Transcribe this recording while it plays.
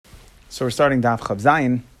So we're starting Daf Chav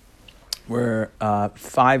Zayin. We're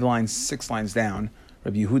 6 lines down.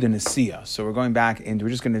 Rabbi Yehuda Nesiya. So we're going back and we're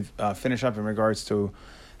just going to finish up in regards to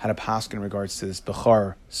how to paskin in regards to this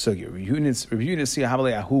Bechar Sugya. Rabbi Yehuda Nesiya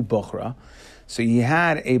Havale Ahu Bechra. So he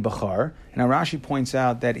had a Bechar, and now Rashi points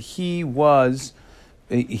out that he had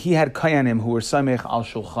Kayanim who were Samech al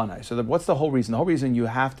Shulchanai. So what's the whole reason? The whole reason you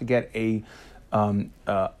have to get a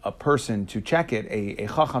person to check it, a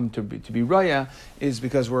chacham to be raya, is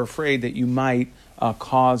because we're afraid that you might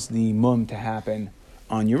cause the mum to happen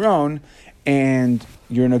on your own, and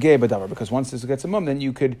you're nogei b'davar. Because once this gets a mum, then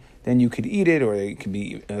you could eat it, or it can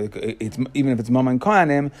be it's even if it's mum and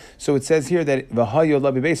kanim. So it says here that v'hayo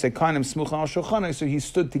labi beis kanim smucha al shulchanai. So he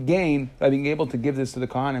stood to gain by being able to give this to the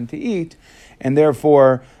kahanim to eat, and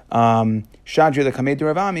therefore. Shadri the Kamed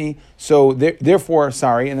Ravami. So therefore, and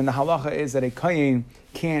then the halacha is that a kayin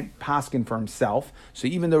can't paskin for himself. So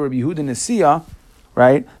even though Rabbi Yehuda Nesiya,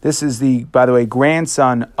 right? This is by the way,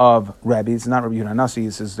 grandson of Rabbi. It's not Rabbi Yehuda Hanasi.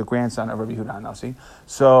 This is the grandson of Rabbi Yehuda Hanasi.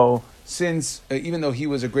 So since even though he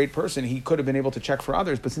was a great person, he could have been able to check for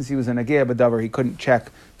others, but since he was an Agea B'davar, he couldn't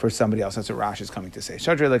check for somebody else. That's what Rashi is coming to say.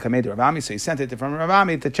 Shadri the Kamed Ravami. So he sent it from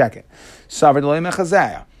Ravami to check it. So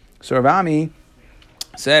Ravami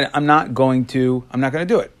said, I'm not going to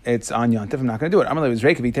do it. It's on Yontif. I'm not going to do it. I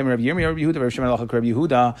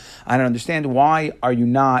don't understand. Why are you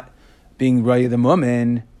not being Raya the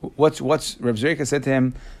Mu'min? What's Rav Zreika said to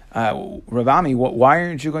him, Ravami, why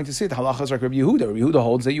aren't you going to see it? The halacha is like Rabbi Yehuda. Rabbi Yehuda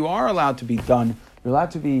holds that you are allowed to be done. You're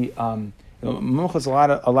allowed to be, Mumcha is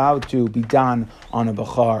allowed to be done on a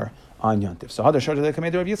Bechar on Yontif. So, Hadar Shadar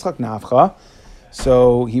Kamed Rav Yitzchak Nafcha.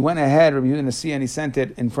 So he went ahead, Rabbi Yehuda Nesiya, and he sent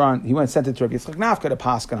it in front. He sent it to Rabbi Yitzchak Nafka to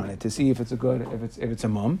paskin on it to see if it's if it's a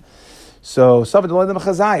mum. So So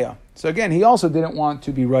again, he also didn't want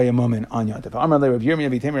to be raya mumin on Yontif. Amar le Rabbi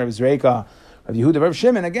Yirmiyah v'Tamer Rabbi Zreika, Rabbi Yehuda Rabbi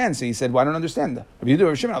Shimon again. So he said, "Well, I don't understand. Rabbi Yehuda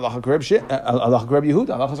Rabbi Shimon, Allah Rabbi Yehuda,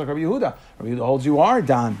 Allah Rabbi Yehuda. Rabbi Yehuda holds you are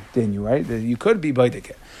dan, didn't you? Right? You could be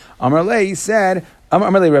baidik. Amar le, he said."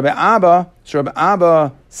 Rabbi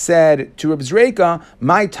Abba said to Rabbi Zreika,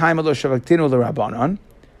 "My time alo shavaktinu l'Rabbanon."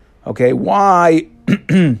 Okay, why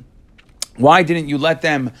didn't you let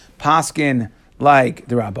them paskin like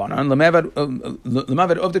the Rabbanon?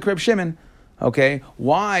 L'mavad of the Reb Shimon. Okay,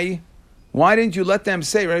 why didn't you let them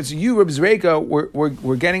say, right? So you, Rabbi Zreika,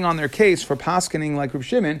 were getting on their case for paskening like Reb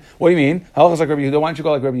Shimon. What do you mean? Halachas like Rabbi Yehuda. Why don't you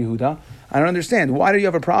go like Rabbi Yehuda? I don't understand. Why do you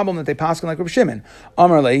have a problem that they pasken like Reb Shimon?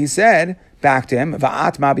 Amar le, he said back to him,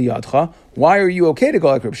 Va'at ma biyadcha. Why are you okay to go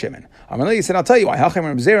like Reb Shimon? Amar le, he said, I'll tell you why. Hachem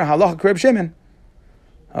Reb Zera halacha Reb Shimon.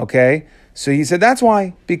 Okay, so he said that's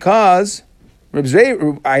why, because Reb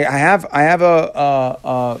Zera, I have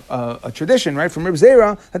a tradition, right, from Reb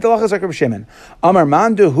Zera that the halacha is like Reb Shimon. Amar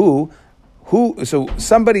mandu who. So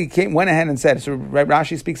somebody went ahead and said, so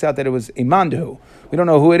Rashi speaks out that it was a mandu. We don't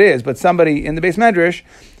know who it is, but somebody in the Beis Medrash,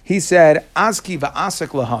 he said, Aski va'asek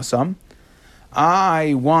lahasam.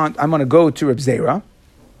 I'm going to go to Reb Zera.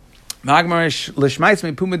 I'm going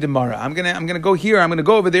to go here. I'm going to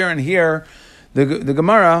go over there and hear the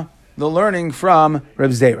Gemara, the learning from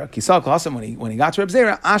Reb Zera. Kisal lahasam, when he got to Reb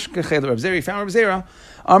Zera, Ashkechel Reb Zera, he found Reb Zera.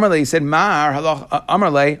 Amarle, he said, Mar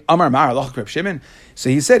halach Reb Shimon. So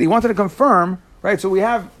he said he wanted to confirm, right? So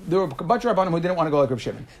there were a bunch of Rabbanim who didn't want to go like Reb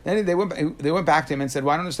Shimon. Then they went back to him and said,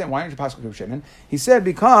 well, I don't understand. Why aren't you pass like Reb Shimon? He said,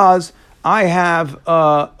 because I have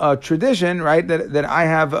a tradition, right? That I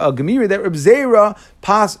have a gemiri that Reb Zera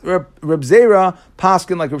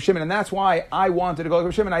paskin like Reb Shimon, and that's why I wanted to go like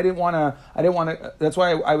Reb Shimon. I didn't want to. That's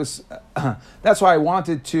why I was. That's why I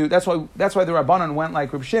wanted to. That's why the Rabbanon went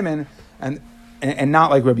like Reb Shimon and not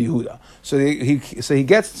like Rabbi Yehuda. So he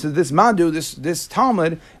gets to this Madu, this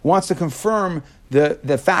Talmud wants to confirm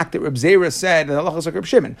the fact that Reb Zera said that Allah is like Reb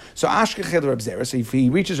Shimon. So Ashkechel Reb Zera. So if he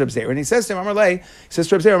reaches Reb Zera and he says to him, Amar Le, he says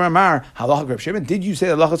to Reb Zera, Amar halach Reb Shimon. Did you say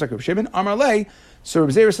that Allah is like Reb Shimon? Amar Le. So Reb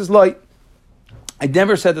Zera says, Lo, I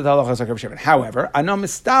never said that Allah is like Reb Shimon. However, Ana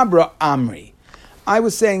mistabra amri. I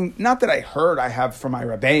was saying not that I have from my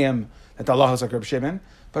Rabbeim that Allah is like Reb Shimon,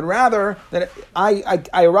 but rather that I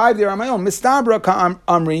arrived there on my own. Mistabra ka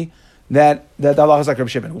amri, that Allah is like Reb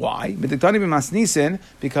Shimon. Why?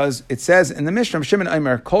 Because it says in the Mishnah, Shimon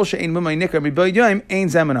Aimer, Kol she'ein mumay nikar mibayid yom, ein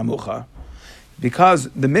zeman amucha. Because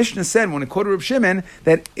the Mishnah said, when it quoted Reb Shimon,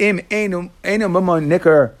 that im einu mumay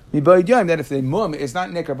nikar mibayid yom, that if the mum is not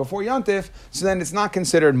nikar before Yontif, so then it's not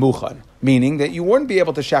considered muchad, meaning that you wouldn't be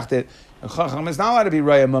able to shacht it. Chacham is not allowed to be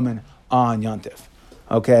raya mumin on Yontif.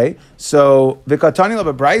 Okay, so v'katani la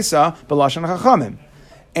b'braisa b'lashon chachamim.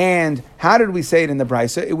 And how did we say it in the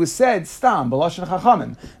Brisa? It was said, Stam, B'lashon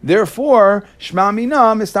Chachamim. Therefore, Shma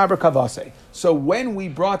Mina Mistaber Kavase. So when we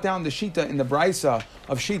brought down the Shita in the Brisa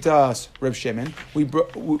of Shitas Reb Shimon, we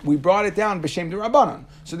brought it down B'Shem de Rabbanan.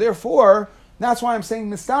 So therefore, that's why I'm saying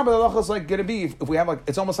Mistaber the halacha is like going to be, if we have like,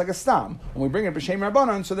 it's almost like a Stam. When we bring it B'Shem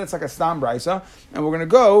Rabbanan, so that's like a Stam Brisa. And we're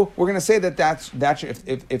going to say that that's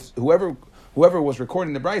if whoever was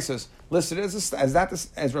recording the Brisas listed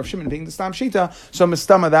as Rav Shimon being the Stam Shita, so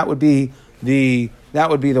Mistama, that would be the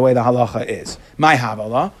way the halacha is. My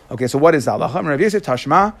Havala. Okay, so what is the halacha? Rav Yosef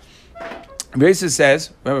Tashma. Rav Yosef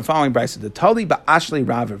says, we're following Brisa, the Tali Ba'ashli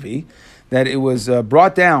Ravavi, that it was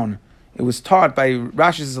brought down, it was taught by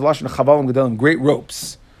Rashi's Lashon Chavalim Gedolim, great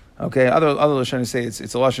ropes. Okay, other Lashon say it's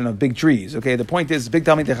a Lashon of big trees. Okay, the point is, big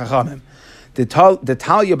Talmidei Chachamim. The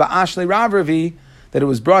Talia Ba'ashli Ravavi, that it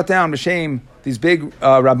was brought down b'shem these big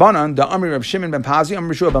Rabbanan, the Amri Rab Shimon ben Pazi,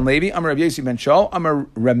 Amri Shua ben Levi, Amri Rab Yossi ben Shol,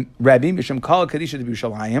 Amri Rabbi, b'shem Kal Kadisha de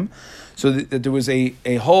Yerushalayim. So that there was a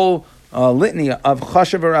whole litany of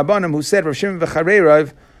Chashav Rabbanim who said Rav Shimon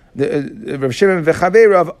v'Chaveirav, Rav Shimon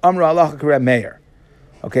v'Chaveirav, Amru Allah Reb Meir.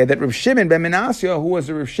 Okay, that Rav Shimon ben Menasya, who was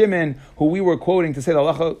the Rav Shimon who we were quoting to say the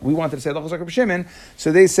halacha, we wanted to say the halacha like Rav Shimon,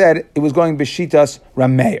 so they said it was going b'shitas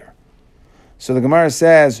Reb Meir. So the Gemara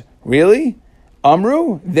says, really?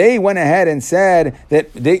 Amru, they went ahead and said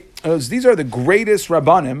that these are the greatest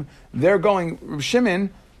Rabbanim. They're going, Rav Shimon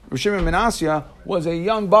Menasya was a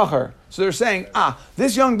young bacher. So they're saying,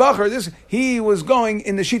 this young bacher, he was going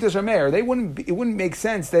in the Shitas Rameir. It wouldn't make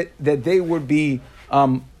sense that they would be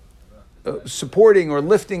supporting or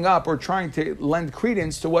lifting up or trying to lend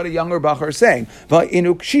credence to what a younger bacher is saying. But in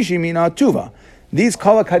Ukshishi Mina Tuva, these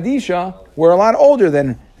Kala Kadisha were a lot older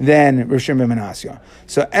than Rav Shimon ben Menasya.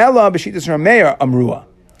 So Ella b'shitas Rameir Amrua.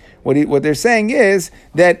 What they're saying is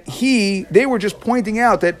that they were just pointing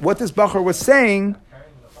out that what this bacher was saying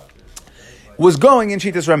was going in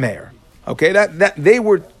Shitas Rameir. Okay, that they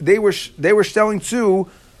were selling to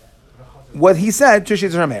what he said to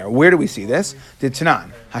Shitas Rameir. Where do we see this? The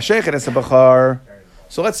Tanan Hashechet es bachar.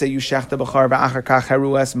 So let's say you shech the bachar v'achar kach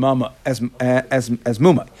haru as mumay.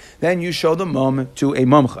 Then you show the mum to a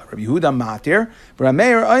mumcha. Rabbi Yehuda matir,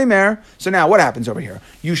 Rameir oimer. So now what happens over here?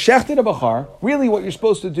 You shechted a bachar. Really, what you're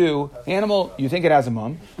supposed to do, animal, you think it has a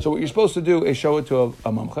mum. So what you're supposed to do is show it to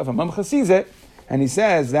a mumcha. If a mumcha sees it and he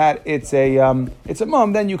says that it's a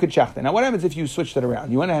mum, then you could shecht it. Now what happens if you switched it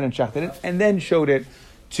around? You went ahead and shechted it and then showed it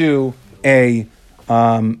to a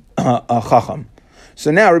chacham. So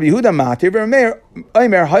now Rabbi Yehuda matir v'Rameir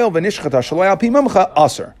oimer hayol v'nishchata shaloi al pi mumcha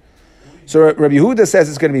aser. So Rabbi Yehuda says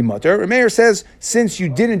it's going to be mutter. Rameir says, since you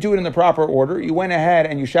didn't do it in the proper order, you went ahead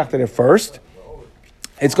and you shechted it first,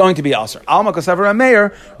 it's going to be aser. Alma kasav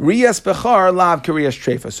Rameir, riyas bechar lav kariyas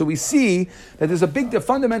treifa. So we see that there's a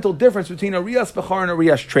fundamental difference between a riyas bechar and a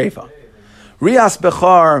riyas treifa. Riyas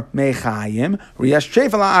bechar mechayim, riyas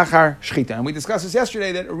treifa la'achar shchita. And we discussed this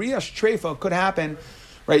yesterday, that a riyas treifa could happen.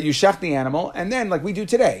 Right, you check the animal, and then, like we do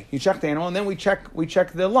today, you check the animal, and then we check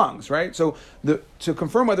the lungs, right? So to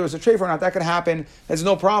confirm whether it's a treifa or not, that could happen. There's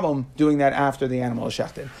no problem doing that after the animal is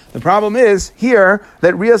shechted. The problem is here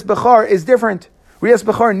that Riyas Bechar is different. Riyas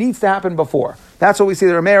Bechar needs to happen before. That's what we see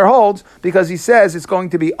the Rameir holds, because he says it's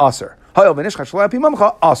going to be aser.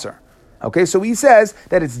 Okay, so he says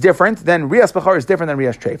that it's different, then Riyas Bechar is different than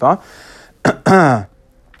Riyas Treifa.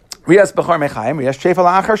 Riyas bechar mechayim, riyas treifa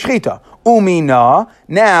la'achar shchita. Umina.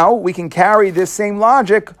 Now we can carry this same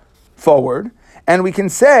logic forward, and we can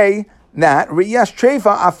say that riyas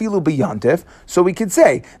treifa afilu b'yantif. So we could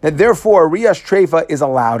say that therefore riyas treifa is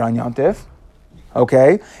allowed on yantif.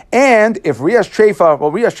 Okay, and if riyas treifa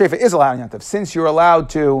is allowed on yantif, since you're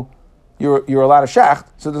allowed to shecht,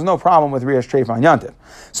 so there's no problem with riyas treifa on yantif.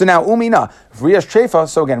 So now umina, if riyas treifa.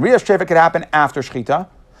 So again, riyas treifa could happen after shchita.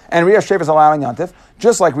 And Riyas Treifa is allowed on Yantif,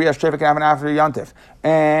 just like Riyas Treifa can happen after Yantif.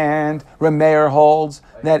 And Rameir holds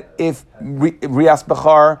that if Riyas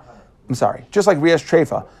Bechar, just like Riyas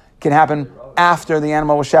Treifa can happen after the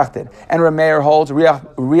animal was shechted. And Rameir holds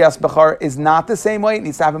Riyas Bechar is not the same way, it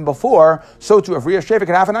needs to happen before. So too, if Riyas Treifa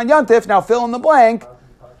can happen on Yantif, now fill in the blank,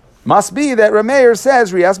 must be that Rameir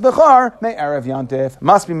says Riyas Bechar, Me'erev Yantif,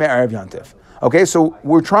 must be Me'erev Yantif. Okay, so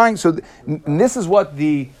we're trying, and this is what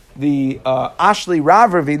the Ashli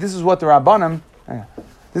Rav, this is what the Rabbanan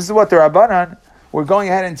were going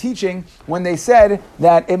ahead and teaching when they said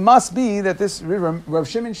that it must be that this Rav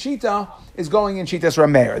Shimon Shita is going in Shitas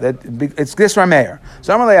Rameir, that it's this Rameir.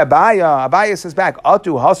 So Amalei Abaya says back,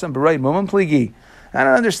 Atu Hasan B'Roy Muman Pligi. I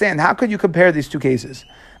don't understand, how could you compare these two cases?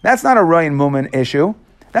 That's not a Roy and Muman issue.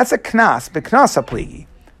 That's a Knas, B'Knasa Pligi.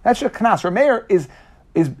 That's a Knas. Rameir is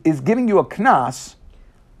giving you a Knas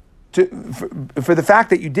for the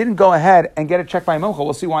fact that you didn't go ahead and get it checked by a mumcha.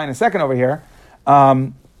 We'll see why in a second over here.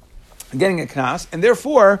 Getting a knas, and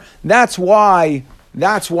therefore that's why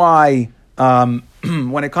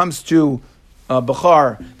when it comes to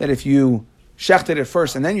Bechar, that if you shechted it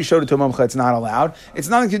first and then you showed it to a mumcha, it's not allowed. It's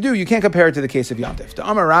nothing to do. You can't compare it to the case of Yantif. To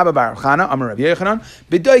Amar Rabba Bar Chana, Amar Rav Yechanan,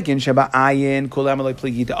 b'doikin sheba ayin kulam alei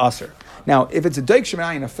pligi to aser. Now, if it's a doik sheba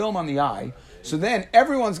ayin, a film on the eye, so then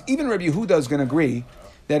even Rabbi Yehuda is going to agree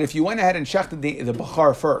that if you went ahead and shechted the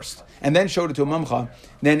Bechar first and then showed it to a mumcha,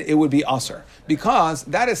 then it would be aser. Because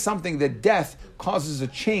that is something that death causes a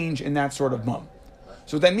change in that sort of mum.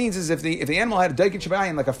 So what that means is if the animal had a daikin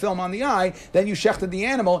shabayin, like a film on the eye, then you shechted the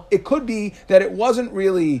animal, it could be that it wasn't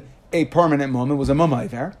really a permanent mum, it was a mum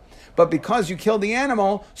iver. But because you killed the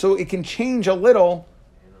animal, so it can change a little,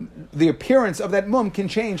 the appearance of that mum can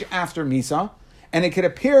change after Misa, and it could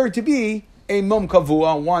appear to be a mum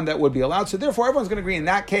kavua, one that would be allowed. So therefore, everyone's going to agree in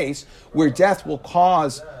that case where death will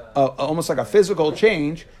cause almost like a physical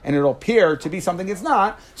change, and it'll appear to be something it's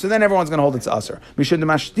not. So then everyone's going to hold it to aser mishud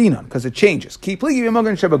mashdinan because it changes. Keep pligi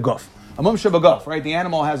v'mogen shebaguf, a mum shebaguf, right? The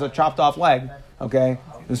animal has a chopped off leg. Okay,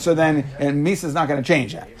 so then and Misa is not going to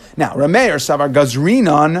change that. Now Rameir savar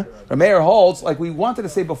gazrinan. Rameir holds like we wanted to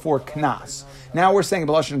say before knas. Now we're saying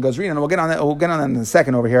B'lashon and Gazrin, and we'll get on that. We'll get on that in a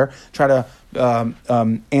second over here. Try to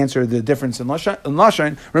answer the difference in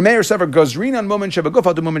lashon. Rameir sever Gazrin on moment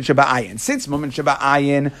shebaguf to moment sheba'ayin. Since moment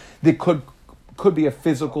sheba'ayin, there could be a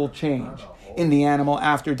physical change in the animal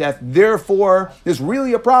after death. Therefore, there's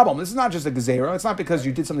really a problem. This is not just a gezerah. It's not because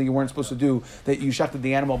you did something you weren't supposed to do that you shechted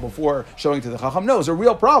the animal before showing to the chacham. No, it's a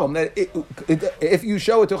real problem that if you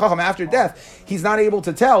show it to chacham after death, he's not able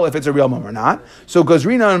to tell if it's a real mum or not. So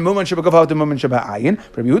gazrinan muman shebagaf to muman sheba'ayin.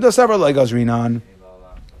 Rabbi Yehuda sever like gazrinan.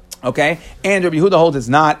 Okay, and Rabbi Yehuda holds it's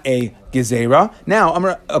not a gezerah. Now,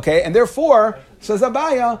 and therefore says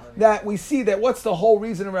Abaya that we see that what's the whole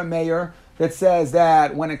reason of Rameir that says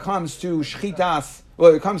that when it comes to shchitas,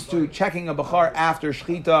 well, it comes to checking a bechar after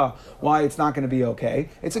shchita, why it's not going to be okay.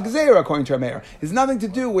 It's a gezerah according to Rameir. It's nothing to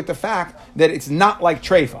do with the fact that it's not like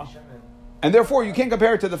treifa. And therefore, you can't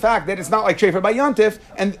compare it to the fact that it's not like treifa by Yantif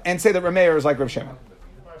and say that Rameir is like Rav Shimon.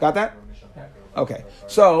 Got that? Okay.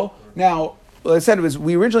 So, now, what I said was,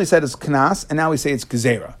 we originally said it's knas, and now we say it's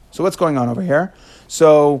gezerah. So what's going on over here?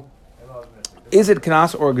 So, is it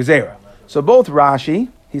knas or gezerah? So both Rashi,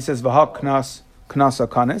 he says v'ha knas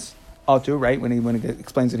kanis atu, right, when he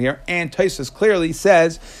explains it here, and Tosfos clearly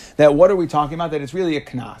says that what are we talking about? That it's really a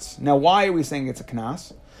knas. Now, why are we saying it's a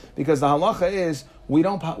knas? Because the halacha is we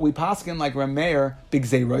paskin like Rameir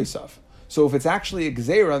b'gzeirosav. So if it's actually a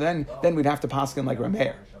gzeira, then we'd have to paskin like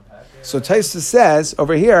Rameir. So Tosfos says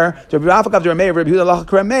over here, so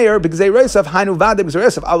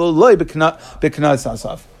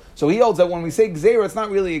he holds that when we say gzeira, it's not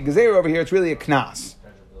really a gzeira over here; it's really a knas.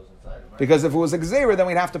 Because if it was a gzeira, then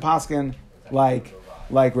we'd have to paskin like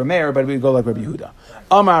Rameir, but we'd go like Rabbi Yehuda.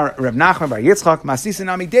 Amar Reb Nachman bar Yitzchak Masisin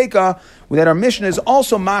Amideka. That our mission is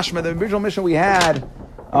also mashma. The original mission we had,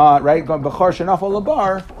 right, going Bechar Shenafal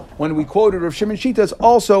Labar, when we quoted Rav Shimon Shita, is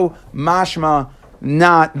also mashma.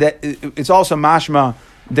 Not that it's also mashma.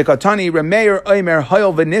 Dekatani Rameir Omer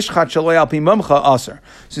Hayol v'Nishchat Shaloi Al Pi Mumcha Aser.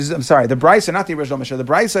 I'm sorry, the Brisa, not the original Mishnah. The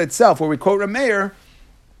Brisa itself, where we quote Rameir,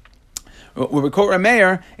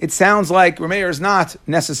 it sounds like Rameir is not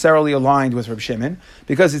necessarily aligned with Reb Shimon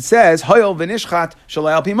because it says Hayol v'Nishchat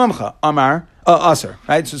Shaloi Al Pi Mumcha Amar Aser.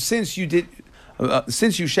 Right. So since you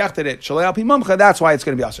shechted it Shaloi Al Pi Mumcha, that's why it's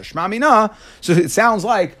going to be Aser. Shma Mina. So it sounds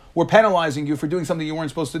like we're penalizing you for doing something you weren't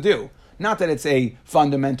supposed to do. Not that it's a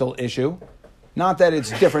fundamental issue. Not that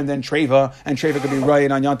it's different than Treva, and Treva could be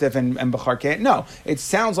Ryan on Yantif and Bechar can't. No, it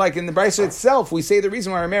sounds like in the Brisa itself, we say the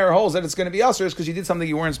reason why Rameir holds that it's going to be Aser is because you did something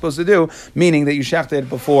you weren't supposed to do, meaning that you shechted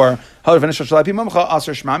before.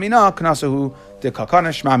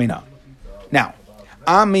 Now,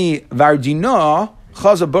 Ami Vardina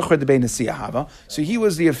Chaza Bukhra de Bein Hava. So he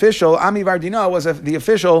was the official. Ami Vardina was the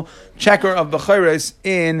official checker of Becharis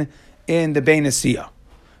in the Bein Nesiyah.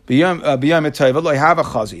 And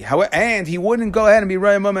he wouldn't go ahead and be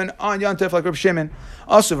Raya Muman on Yantif like Reb Shimon.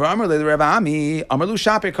 Also, Rav Ami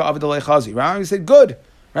said, good.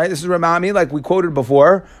 Right? This is Rav Ami, like we quoted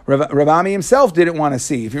before. Rav Ami himself didn't want to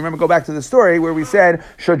see. If you remember, go back to the story where we said,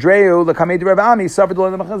 Shodreu l'kamed Rav Ami suffered the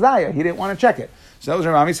Machazaya. He didn't want to check it. So that was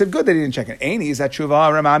Rav Ami said, good that he didn't check it. Aini is that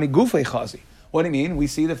Shuvah Rav Ami Gufei Chazi. What do you mean? We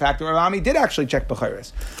see the fact that Rav Ami did actually check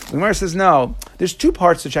Becharis. The Gemara says, no, there's two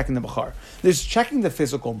parts to checking the Bechar. There's checking the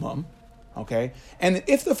physical mum, okay? And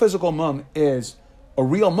if the physical mum is a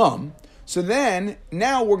real mum, so then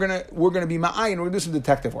now we're gonna be ma'ayin, we're gonna do some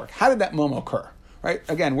detective work. How did that mum occur? right?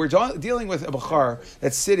 Again, we're dealing with a bachar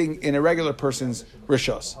that's sitting in a regular person's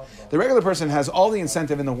rishos. The regular person has all the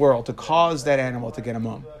incentive in the world to cause that animal to get a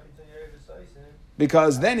mum,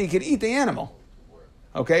 because then he could eat the animal.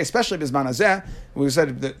 Okay, especially bisman hazeh, we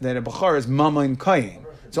said that a bachar is mammon kayin.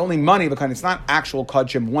 It's only money because it's not actual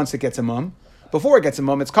kachim once it gets a mum. Before it gets a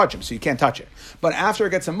mum, it's kachim, so you can't touch it. But after it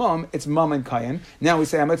gets a mum, it's mammon kayin. Now we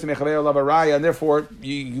say and therefore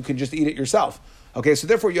you can just eat it yourself. Okay, so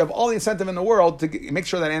therefore you have all the incentive in the world to make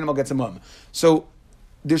sure that animal gets a mum. So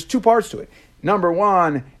there's two parts to it. Number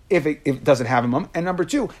one, if it doesn't have a mum, and number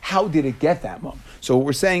two, how did it get that mum? So what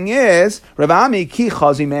we're saying is, Ravami ki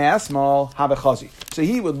chazi me'asmal have chazi. So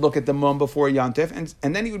he would look at the mum before Yantif,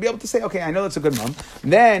 and then he would be able to say, okay, I know that's a good mum.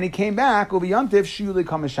 Then he came back, ubi Yantif shuli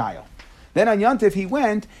kamashayil. Then on Yantif he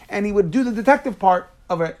went and he would do the detective part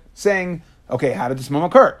of it, saying, okay, how did this mum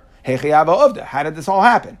occur? How did this all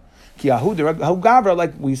happen?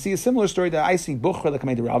 Like we see a similar story that I see Bukhra like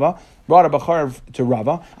made to Rava, brought a Bachar to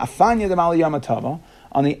Rava, Afanya de Malayamatava,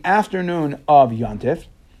 on the afternoon of Yantif,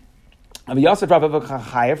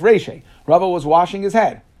 Rava was washing his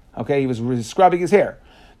head. Okay, he was scrubbing his hair.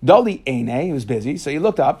 Dali Eine, he was busy, so he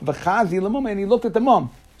looked up, and he looked at the mum.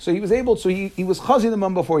 So he was able, he was chazi the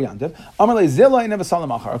mum before Yantif. Amarle zilla never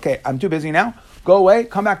salamachar. Okay, I'm too busy now. Go away,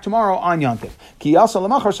 come back tomorrow on Yantif. Ki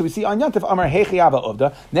salamachar, so we see on Yantif, Amar hechiava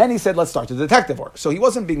uvda. Then he said, let's start the detective work. So he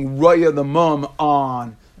wasn't being roya the mum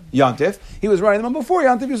on Yantif. He was writing them before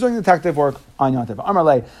Yantif. He was doing detective work on Yantif.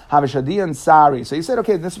 Amarle Havishadian Sari. So he said,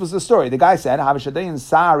 okay, this was the story. The guy said, Havishadian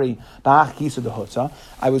Sari Bach Gisa de Hutza.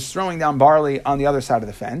 I was throwing down barley on the other side of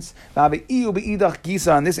the fence.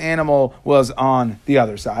 Gisa, and this animal was on the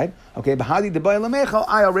other side. Okay, Bahadi de Bailamechal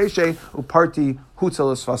Ayal Reshe Uparti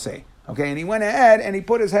Hutzalos Fase. Okay, and he went ahead and he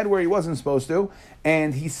put his head where he wasn't supposed to,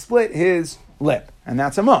 and he split his lip, and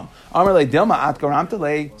that's a mum. So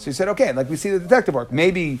he said, okay, like we see the detective work.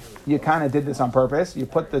 Maybe you kind of did this on purpose. You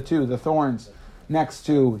put the thorns next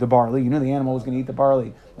to the barley. You knew the animal was going to eat the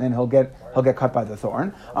barley, and he'll get cut by the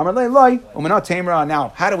thorn. Now,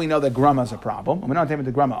 how do we know that grama is a problem? We learned in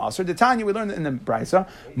the brisa,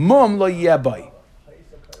 mum lo yebai.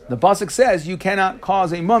 The pasuk says you cannot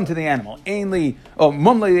cause a mum to the animal. Mum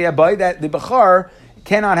lo yebai, that the bachar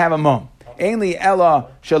cannot have a mum. Ainli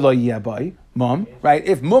ella shelo yebai. Mum, right?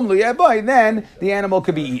 If mum lo yabai, then the animal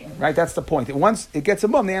could be eaten, right? That's the point. Once it gets a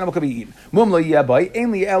mum, the animal could be eaten. Mum lo yabai,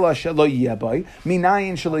 ein li ela shelo yabai,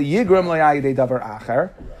 minayin shelo yigram lo yayidei davar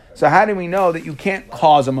acher. So how do we know that you can't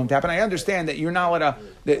cause a mum to happen? I understand that you're not allowed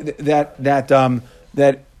to,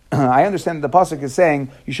 I understand that the pasuk is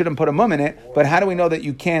saying you shouldn't put a mum in it, but how do we know that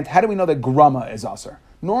you can't? How do we know that grama is aser?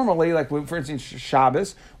 Normally, like for instance,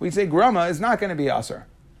 Shabbos, we'd say grama is not going to be aser,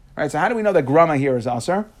 right? So how do we know that grama here is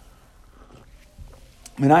aser?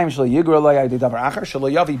 That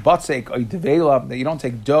you don't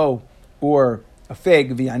take dough or a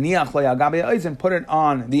fig and put it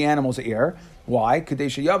on the animal's ear. Why? That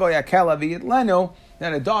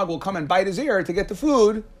a dog will come and bite his ear to get the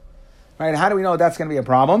food. Right? How do we know that's going to be a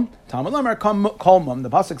problem? The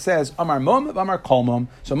pasuk says Amar mum, Amar kol mum.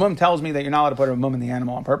 So mum tells me that you're not allowed to put a mum in the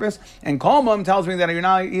animal on purpose, and kol mum tells me that you're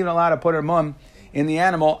not even allowed to put a mum in the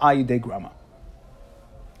animal ayidei grama.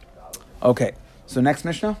 Okay. So next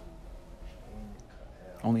Mishnah?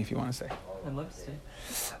 Only if you want to say. I'd love to say.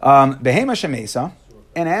 Behema shemesa,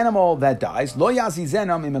 an animal that dies, lo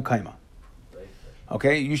yazizenam imekayma.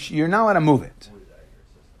 Okay, you're not allowed to move it.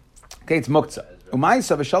 Okay, it's muktzah.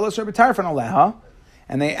 Umaysa v'shalos Reb Tarfon aleha,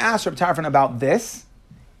 and they asked Reb Tarfon about this,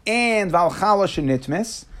 and val chala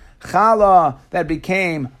shenitmis, chala that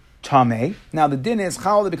became tameh. Now the din is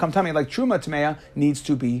chala that become tameh, like truma tameya, needs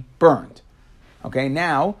to be burned. Okay,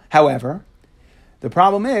 now, however, the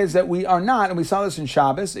problem is that we are not, and we saw this in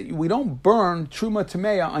Shabbos, we don't burn Truma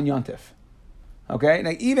Tameya on Yontif. Okay?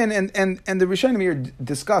 Now even, and the Rishonim here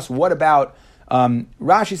discuss what about,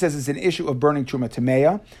 Rashi says it's an issue of burning Truma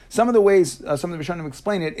Tameya. Some of the ways, some of the Rishonim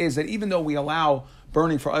explain it is that even though we allow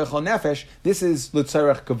burning for Eichel Nefesh, this is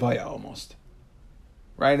L'tzarech Kavaya almost.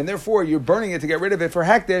 Right? And therefore you're burning it to get rid of it for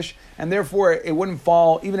Hektish, and therefore it wouldn't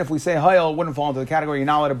fall, even if we say Hayel, it wouldn't fall into the category, you're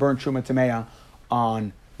not allowed to burn Truma Tameya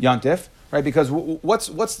on Yontif. Right, because what's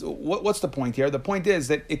the point here? The point is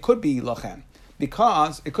that it could be lachem,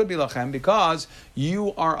 because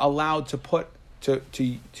you are allowed to put to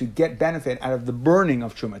get benefit out of the burning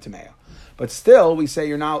of truma tameya, but still we say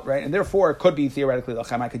you're not, right, and therefore it could be theoretically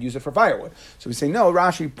lachem. I could use it for firewood. So we say no.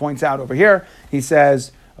 Rashi points out over here. He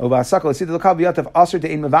says okay,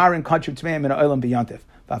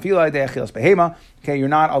 you're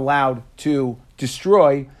not allowed to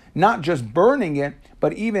destroy, not just burning it,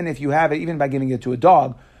 but even if you have it, even by giving it to a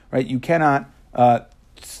dog, right, you cannot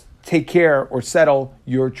take care or settle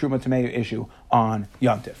your Truma Tamei issue on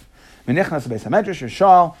Yontif. And they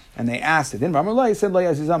asked it. In Ramullah, said,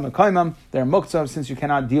 they're muktzah since you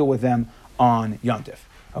cannot deal with them on Yontif.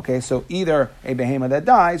 Okay, so either a behema that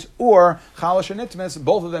dies or chalash and nitmas,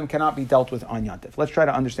 both of them cannot be dealt with on Yontif. Let's try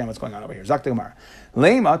to understand what's going on over here. Zakta Gemara.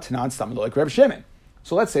 Lema tanan stam like Reb Shimon.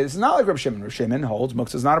 So let's say this is not like Reb Shimon. Reb Shimon holds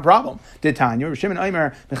muktzah is not a problem. Did Tanya, Reb Shimon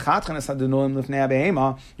Omer,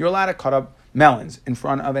 you're allowed to cut up melons in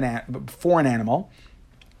front of for an animal.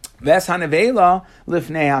 Ves hanavela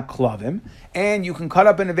lifnei haklavim, and you can cut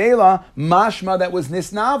up an avela mashma that was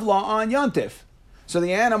nisnavla on Yontif. So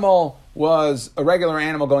the animal was a regular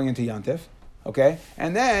animal going into Yontif, okay,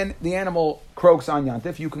 and then the animal croaks on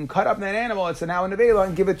Yontif. You can cut up that animal. It's now an avela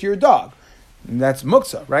and give it to your dog. And that's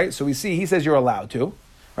muktzah, right? So we see he says you're allowed to.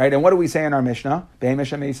 Right, and what do we say in our Mishnah? So we're going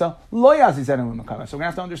to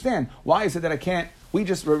have to understand why is it that I can't. We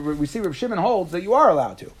see Reb Shimon holds that you are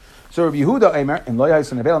allowed to. So Reb Yehuda Eimer and Lo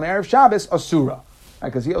Yasin Avel Erev Shabbos Asura,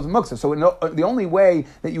 because he holds muktzah. So the only way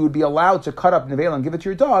that you would be allowed to cut up nevela and give it to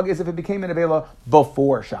your dog is if it became a nevela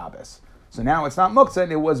before Shabbos. So now it's not muktzah,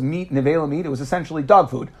 it was meat, nevela meat. It was essentially dog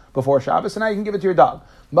food before Shabbos, so now you can give it to your dog.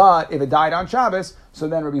 But if it died on Shabbos, so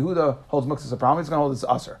then Rabbi Yehuda holds muktzah as a problem. He's going to hold it as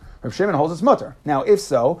aser. Reb Shimon holds its mutter. Now, if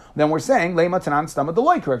so, then we're saying leima tanan stama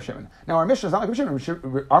deloy Reb Shimon. Now, our Mishnah is not like Reb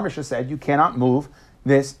Shimon. Our Mishnah said you cannot move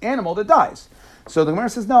this animal that dies. So the Gemara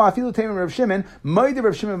says no. Afilu teim Reb Shimon moide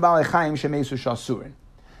Reb Shimon balei chaim shemesu shasurin.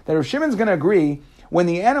 That Reb Shimon's going to agree when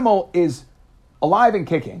the animal is alive and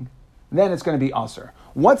kicking, then it's going to be aser.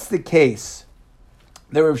 What's the case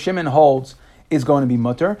that Reb Shimon holds is going to be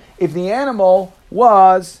mutter? If the animal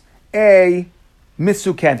was a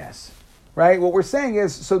misukenes. Right? What we're saying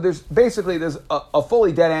is, so there's a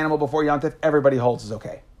fully dead animal before Yontif, everybody holds is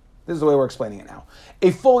okay. This is the way we're explaining it now.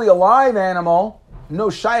 A fully alive animal, no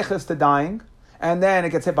shaykhs to dying, and then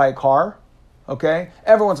it gets hit by a car, okay?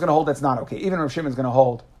 Everyone's going to hold that's not okay. Even Rav Shimon's going to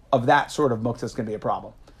hold of that sort of muktzah is going to be a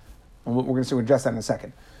problem. And we're going to see, we'll address that in a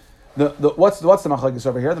second. What's the machlekes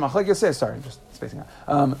over here? The machlekes is, sorry, I'm just spacing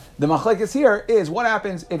out. The machlekes here is what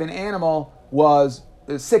happens if an animal was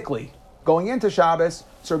sickly going into Shabbos,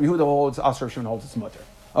 so Rabbi Yehuda holds aser, Shimon holds its mutter.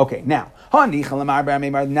 Okay, now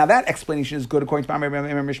that explanation is good according to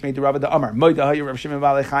Mishmei Rabba the Amar. Rav Shimon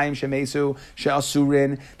Balei Chaim shemesu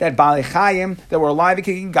she'asurin, that Balei Chaim that were alive and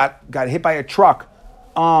kicking got hit by a truck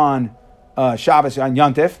on Shabbos on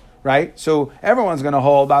Yontif, right? So everyone's going to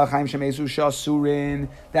hold Balei Chaim shemesu she'asurin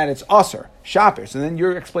that it's aser shaper. So then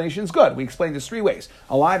your explanation is good. We explained this three ways: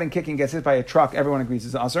 alive and kicking gets hit by a truck, everyone agrees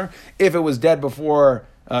it's aser. If it was dead before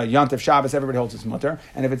Yontif Shabbos, everybody holds its mutter.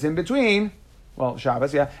 And if it's in between, well,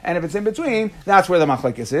 Shabbos, yeah. And if it's in between, that's where the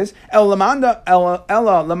machlekes is. Ella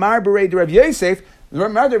lamar berei de Rav Yosef.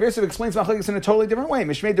 Rav Yosef explains machlekes in a totally different way.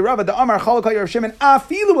 Mishmei de Rava the Amar chalakay Rav Shimon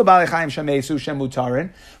afilu b'balei chaim shemesu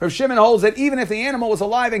shemutarin. Rav Shimon holds that even if the animal was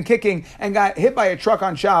alive and kicking and got hit by a truck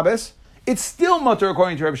on Shabbos, it's still mutter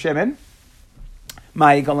according to Rav Shimon.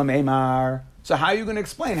 Ma'ikal meimar. So how are you going to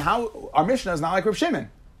explain how our Mishnah is not like Rav Shimon?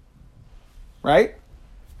 Right?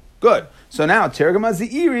 Good. So now, Tergama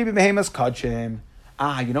Ze'iri b'behemas kachim.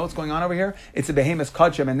 You know what's going on over here? It's a behemas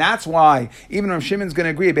kachim, and that's why even Rav Shimon's going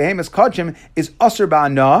to agree. Behemas kachim is aser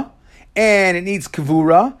ba'ana, and it needs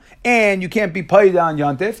kavura, and you can't be paid on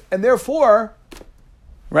Yontif, and therefore,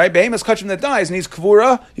 right, behemas kachim that dies needs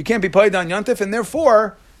kavura, you can't be paid on Yontif, and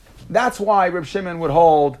therefore, that's why Rav Shimon would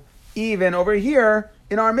hold even over here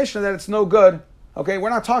in our Mishnah that it's no good. Okay,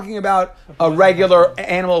 we're not talking about a regular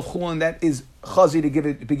animal of chulin that is chazi to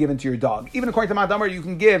be given to your dog. Even according to Madamar, you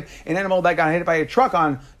can give an animal that got hit by a truck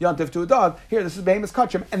on Yontif to a dog. Here, this is behemoth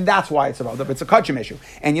kachim, and that's why it's a kachim issue.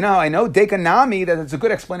 And you know, I know dekanami that it's a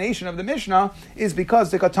good explanation of the Mishnah is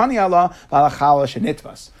because dekatani Allah balachala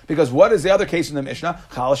shenitvas. Because what is the other case in the Mishnah?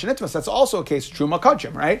 Chala shenitvas. That's also a case truma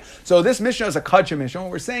kachim, right? So this Mishnah is a kachim Mishnah.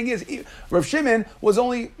 What we're saying is Rav Shimon was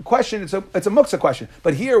only question. It's a muksa question,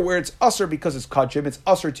 but here where it's usher because it's kachim, it's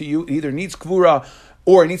usher to you. It either needs kvura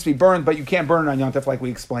or it needs to be burned, but you can't burn it on Yontif like we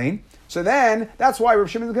explained. So then, that's why Rav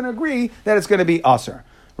Shimon is going to agree that it's going to be aser,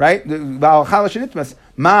 right? Ma chala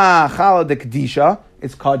de kedisha,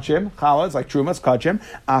 it's kachim. Chala is like truma, it's kachim.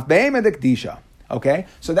 Af be'ema de kedisha. Okay,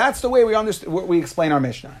 so that's the way we explain our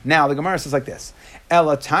Mishnah. Now the Gemara says like this: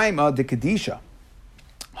 Ela taima de kedisha.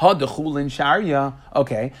 Hadachulin sharia.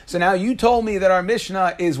 Okay, so now you told me that our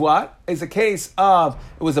Mishnah is what? Is a case of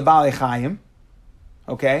it was a balei chayim.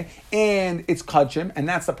 Okay, and it's kachim, and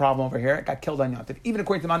that's the problem over here. It got killed on Yontif. Even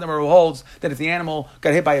according to Mandamar, who holds that if the animal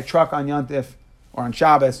got hit by a truck on Yontif, or on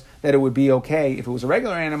Shabbos, that it would be okay. If it was a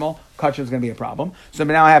regular animal, kachim is going to be a problem. So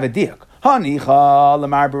now I have a diak. Hanicha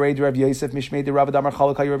lamar bered Rav Yosef mishmei de Rav Damar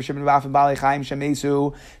Chalakay Rav Shimon v'afim balei chaim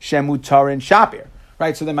shemesu shemutarin shapir.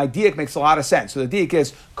 Right, so then my diak makes a lot of sense. So the diak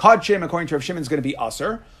is kachim according to Rav Shimon is going to be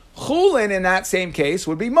aser. Chulin in that same case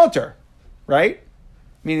would be mutter, right?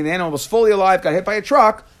 Meaning the animal was fully alive, got hit by a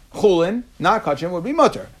truck. Chulin, not kachim, would be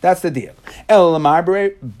mutter. That's the deal. El lamar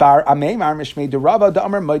bar ameimar mishmei de Rav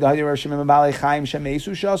Damar moed Rav Shimon balei chaim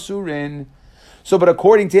shemesu shasurin. So, but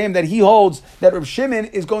according to him, that he holds that Rav Shimon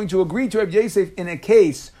is going to agree to Rav Yosef in a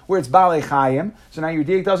case where it's balei chayim. So now your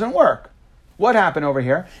diak doesn't work. What happened over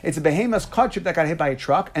here? It's a behemoth kachim that got hit by a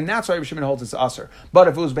truck, and that's why Rav Shimon holds it's aser. But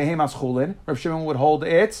if it was behemoth chulin, Rav Shimon would hold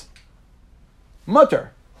it's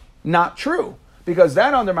mutter. Not true. Because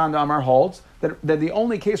that under Man Amar holds that the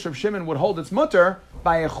only case Rav Shimon would hold it's mutter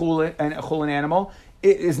by a chulin animal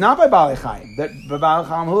is not by Balei Chaim. That by Balei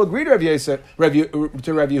Chaim he'll agree to Rav Yosef,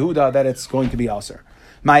 to Rav Yehuda that it's going to be aser.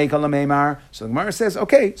 Ma'ikal Meimar. So the Gemara says,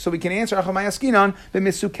 okay, so we can answer Achamay Askinon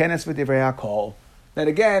b'misukenes v'divrei hakol. That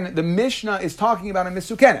again, the Mishnah is talking about a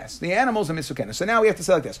misukenes. The animal's a misukenes. So now we have to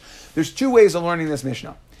say like this. There's two ways of learning this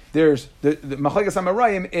Mishnah. There's the Machlekes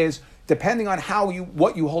Amarayim is depending on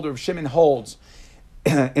what you hold, or Shimon holds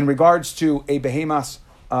in regards to a behemoth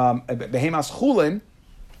chulin,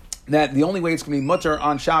 that the only way it's going to be mutter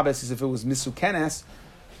on Shabbos is if it was misukenes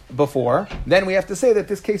before. Then we have to say that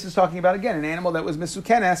this case is talking about, again, an animal that was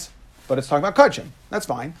misukenes, but it's talking about kachim. That's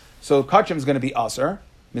fine. So kachim is going to be aser.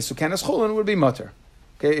 Misukenes chulin would be mutter.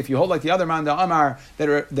 Okay, if you hold like the other man, the Amar,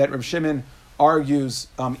 that Reb Shimon argues,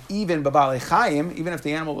 even b'balei chayim, even if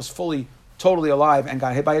the animal was totally alive and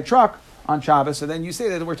got hit by a truck on Shabbos, so then you say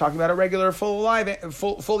that we're talking about a regular,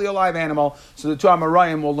 fully alive animal. So the two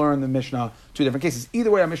Amarayim will learn the Mishnah, two different cases.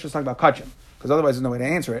 Either way, our Mishnah is talking about kachim, because otherwise there's no way to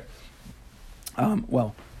answer it. Either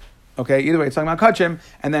way, it's talking about kachim,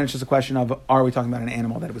 and then it's just a question of, are we talking about an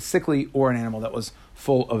animal that was sickly or an animal that was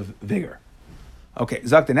full of vigor? Okay,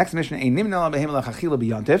 Zak, the next Mishnah,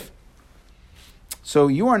 so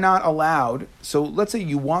you are not allowed, so let's say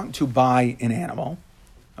you want to buy an animal,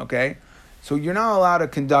 okay? So you're not allowed to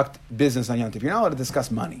conduct business on Yontif. You're not allowed to discuss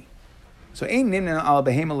money. So ein nimnan al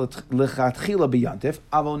behema lechatchila b'Yontif,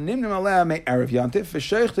 avol nimnan aleh me'erev Yontif,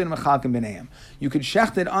 v'sheichtin mechalkim b'neim. You could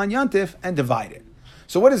shecht it on Yontif and divide it.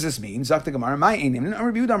 So what does this mean? Zak the Gemara, my ein nimnan,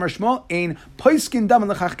 Amar Yehuda Amar Shmuel, ein poiskin dam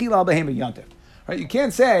lechatchila al behema Yontif. Right? You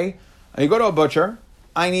can't say, you go to a butcher,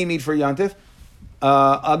 I need meat for Yontif,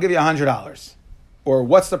 I'll give you $100. Or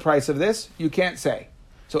what's the price of this? You can't say.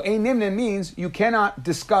 So ein nimnan means you cannot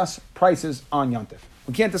discuss prices on Yontif.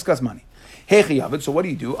 We can't discuss money. Hechi, so what do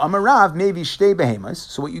you do? Amarav maybe shtei behemas.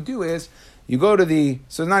 So what you do is you go to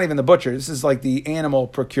so it's not even the butcher. This is like the animal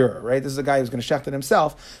procurer, right? This is the guy who's going to shecht it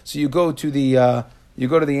himself. So you go to the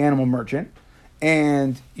animal merchant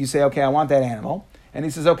and you say, okay, I want that animal, and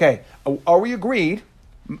he says, okay, are we agreed?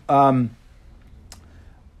 Maybe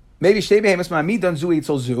shtei behemas ma'amidan zu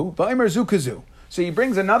eitzel zu, va'omer zu kazu. So he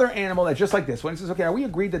brings another animal that's just like this one. He says, okay, are we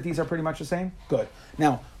agreed that these are pretty much the same? Good.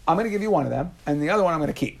 Now, I'm going to give you one of them, and the other one I'm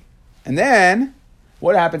going to keep. And then,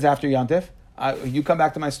 what happens after Yontif? You come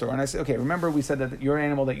back to my store, and I say, okay, remember we said that your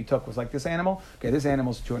animal that you took was like this animal? Okay, this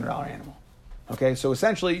animal's a $200 animal. Okay, so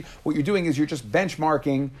essentially, what you're doing is you're just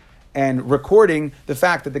benchmarking and recording the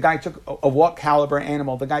fact that the guy took, of what caliber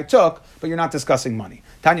animal the guy took, but you're not discussing money.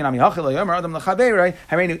 You can't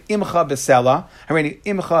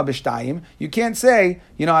say,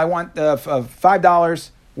 I want $5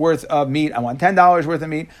 worth of meat, I want $10 worth of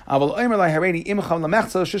meat.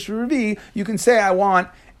 You can say, I want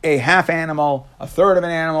a half animal, a third of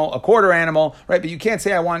an animal, a quarter animal, right? But you can't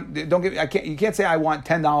say you can't say I want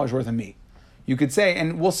 $10 worth of meat. You could say,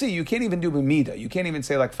 and we'll see, you can't even do b'mida. You can't even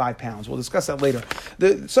say like 5 pounds. We'll discuss that later.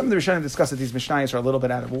 Some of the Rishonim discuss that these Mishnayos are a little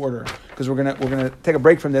bit out of order because we're gonna take a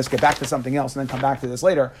break from this, get back to something else, and then come back to this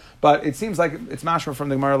later. But it seems like it's mashma from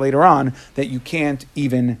the Gemara later on that you can't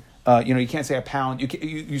even, you can't say a pound.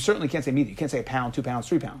 You certainly can't say meat. You can't say a pound, 2 pounds,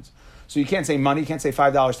 3 pounds. So you can't say money. You can't say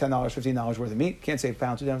 $5, $10, $15 worth of meat. You can't say a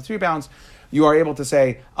pound, 2 pounds, 3 pounds. You are able to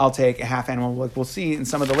say, I'll take a half animal. Like we'll see in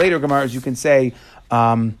some of the later Gemaras, you can say,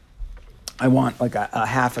 I want like a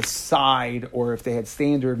half a side, or if they had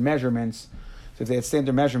standard measurements. So if they had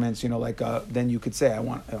standard measurements, then you could say I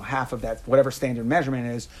want half of that, whatever standard measurement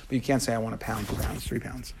is, but you can't say I want a pound, 2 pounds, 3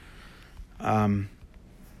 pounds.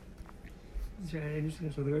 It's very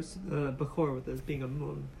interesting. So there's Bechor with this being a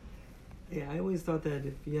mum. Yeah, I always thought that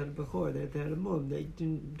if you had a Bechor, that they had a mum, they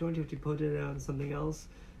don't you have to put it on something else?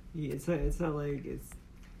 It's not like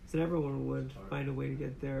everyone would find a way to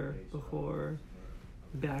get their Bechor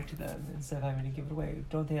back to them instead of having to give it away?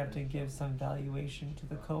 Don't they have to give some valuation to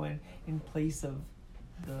the Kohen in place of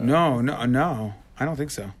the... No. I don't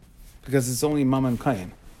think so. Because it's only Mum and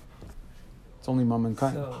Kain. It's only Mum and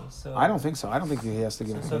Kain. So I don't think so. I don't think he has to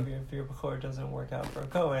give it. So if your Bechor doesn't work out for a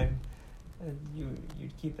Kohen,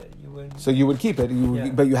 you'd keep it. You wouldn't... So you would keep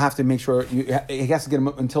it, but you have to make sure it has to get him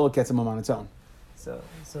until it gets him on its own. So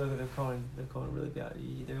the Kohen really bad.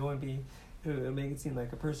 There won't be... It would make it seem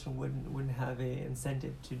like a person wouldn't have an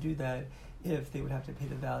incentive to do that if they would have to pay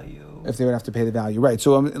the value. If they would have to pay the value, right?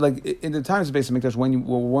 So, like in the times of Beis Hamikdash,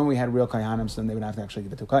 when we had real Kayhanim, then they would have to actually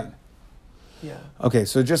give it to Kain. Yeah. Okay,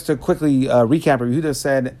 so just to quickly recap, Rabbi Yehuda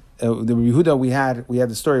said the Rabbi Yehuda we had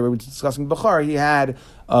the story where we were discussing Bechar. He had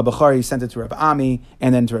Bechar. He sent it to Rabbi Ami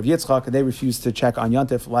and then to Rabbi Yitzchak, and they refused to check on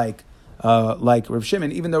Yontif like Rabbi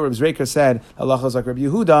Shimon, even though Rabbi Zreika said halacha is like Rabbi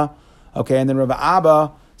Yehuda. Okay, and then Rabbi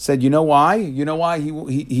Abba said, you know why?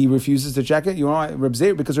 He refuses to check it? You know why?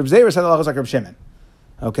 Because Reb Zeir said halacha is like Reb Shimon.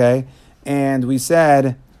 Okay? And we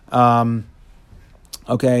said, and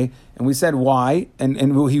we said why? And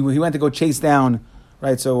he went to go chase down,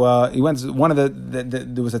 right? So he went,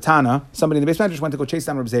 there was a Tana, somebody in the Beis Medrash went to go chase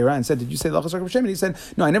down Reb Zeir and said, did you say halacha is like Reb Shimon? He said,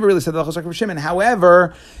 no, I never really said halacha is like Reb Shimon.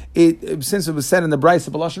 However, since it was said in the Brisa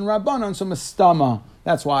of B'lashon Rabbanon, so mastama,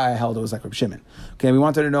 that's why I held it was like Reb Shimon. Okay, we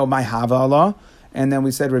wanted to know my Hava Allah. And then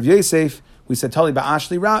we said Rav Yosef, we said Tali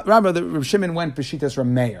Ba'ashli Rabba, that Rav Shimon went Beshitas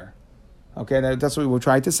Rameir. Okay, that's what we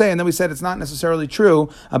tried to say. And then we said it's not necessarily true.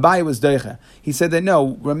 Abaye was Deicha. He said that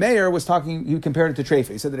no, Rameir was talking, he compared it to Treifa.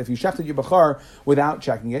 He said that if you shechted your Bechar without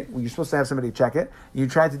checking it, you're supposed to have somebody check it, you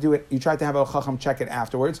tried to have a Chacham check it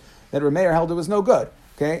afterwards, that Rameir held it was no good.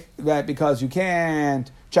 Okay, that because you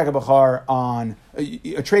can't check a Bechar on a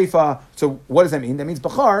Treifa. So what does that mean? That means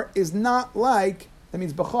Bechar is not like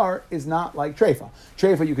Treifa.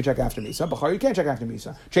 Treifa you can check after Misa. Bechar you can't check after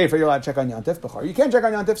Misa. Treifa you're allowed to check on Yantif. Bechar you can't check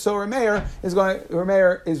on Yantif. So Rameir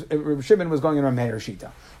Shimon was going in Rameir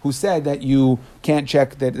Shita, who said that you can't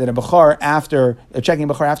check that a Bechar after checking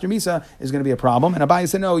a Bechar after Misa is going to be a problem. And Abaye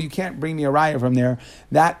said no, you can't bring me a raya from there.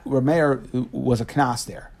 That Rameir was a knas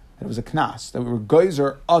there. It was a knas that we were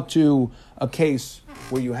geyser to a case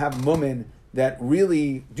where you have mumin that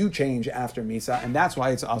really do change after Misa, and that's why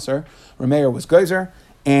it's Aser. Rameir was Geyser,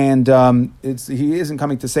 and he isn't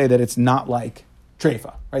coming to say that it's not like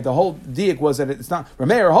Treifa, right? The whole diak was that it's not.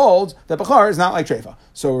 Rameir holds that Bechar is not like Treifa.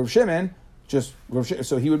 So Rav Shimon,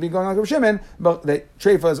 so he would be going like Rav Shimon, but that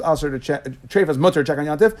Treifa is Aser to check, Treifa is mutter check on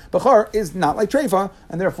Yantif. Bechar is not like Treifa,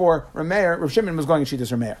 and therefore Rav Shimon was going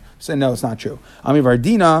Shitas Rameir. So no, it's not true. Ami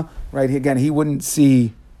Vardina, right? Again, he wouldn't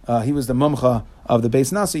see. He was the mumcha of the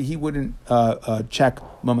Beis Nasi. He wouldn't check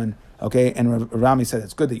Mumman. Okay, and Rami said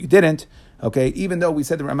it's good that you didn't. Okay, even though we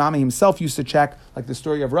said that Ramami himself used to check, like the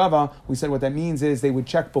story of Rava, we said what that means is they would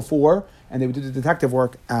check before and they would do the detective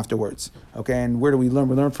work afterwards. Okay, and where do we learn?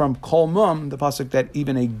 We learn from Kol Mum, the pasuk that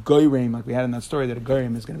even a goyim, like we had in that story, that a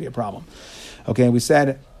goyim is going to be a problem. Okay, we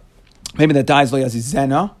said maybe that dies lo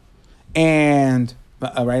yazizena, and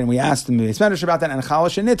right, and we asked him the Spanish about that, and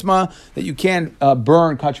Chalash and Nitma, that you can't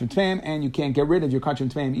burn Kachim Tmeim, and you can't get rid of your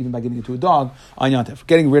Kachim Tmeim even by giving it to a dog on Yantif.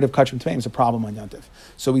 Getting rid of Kachim Tmeim is a problem on Yantif.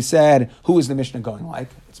 So we said, who is the Mishnah going like?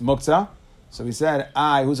 It's Muktzah. So we said,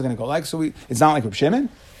 who's it going to go like? So it's not like Reb Shimon.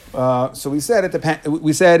 So we said it depends.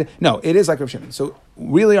 We said no, it is like Reb Shimon. So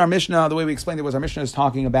really, our Mishnah, the way we explained it was our Mishnah is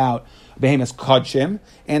talking about Behemoth's Kodshim,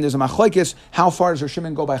 and there's a machlokes. How far does Reb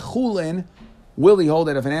Shimon go by Chulin? Will he hold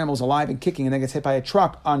it if an animal is alive and kicking and then gets hit by a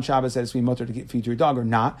truck on Shabbos that it's being mutter to feed to your dog or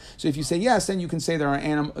not? So if you say yes, then you can say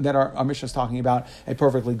our Mishnah is talking about a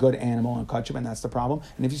perfectly good animal on Kachim, and that's the problem.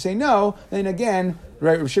 And if you say no, then again,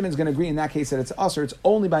 right, Rav Shimon's going to agree in that case that it's usher. It's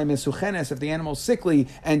only by Misuchenes if the animal's sickly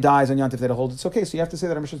and dies on Yantif that it holds. It's okay. So you have to say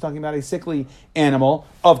that our Mishnah is talking about a sickly animal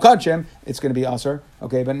of Kachim. It's going to be usher,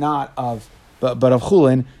 okay, but not of of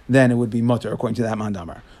Chulin. Then it would be mutter according to that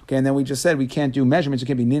mandamar. Okay, and then we just said we can't do measurements. It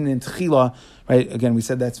can't be nin and tchila, right? Again, we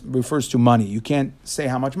said that refers to money. You can't say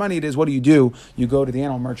how much money it is. What do? You go to the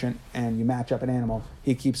animal merchant and you match up an animal.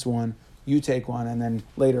 He keeps one, you take one, and then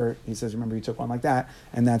later he says, remember you took one like that,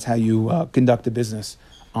 and that's how you conduct a business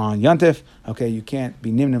on Yantif. Okay, you can't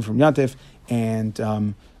be nimnim from Yantif, and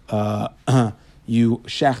you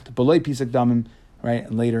shecht beloy pisak damim, right?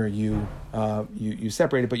 And later you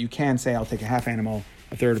separate it, but you can say I'll take a half animal,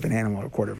 a third of an animal, or a quarter of an animal.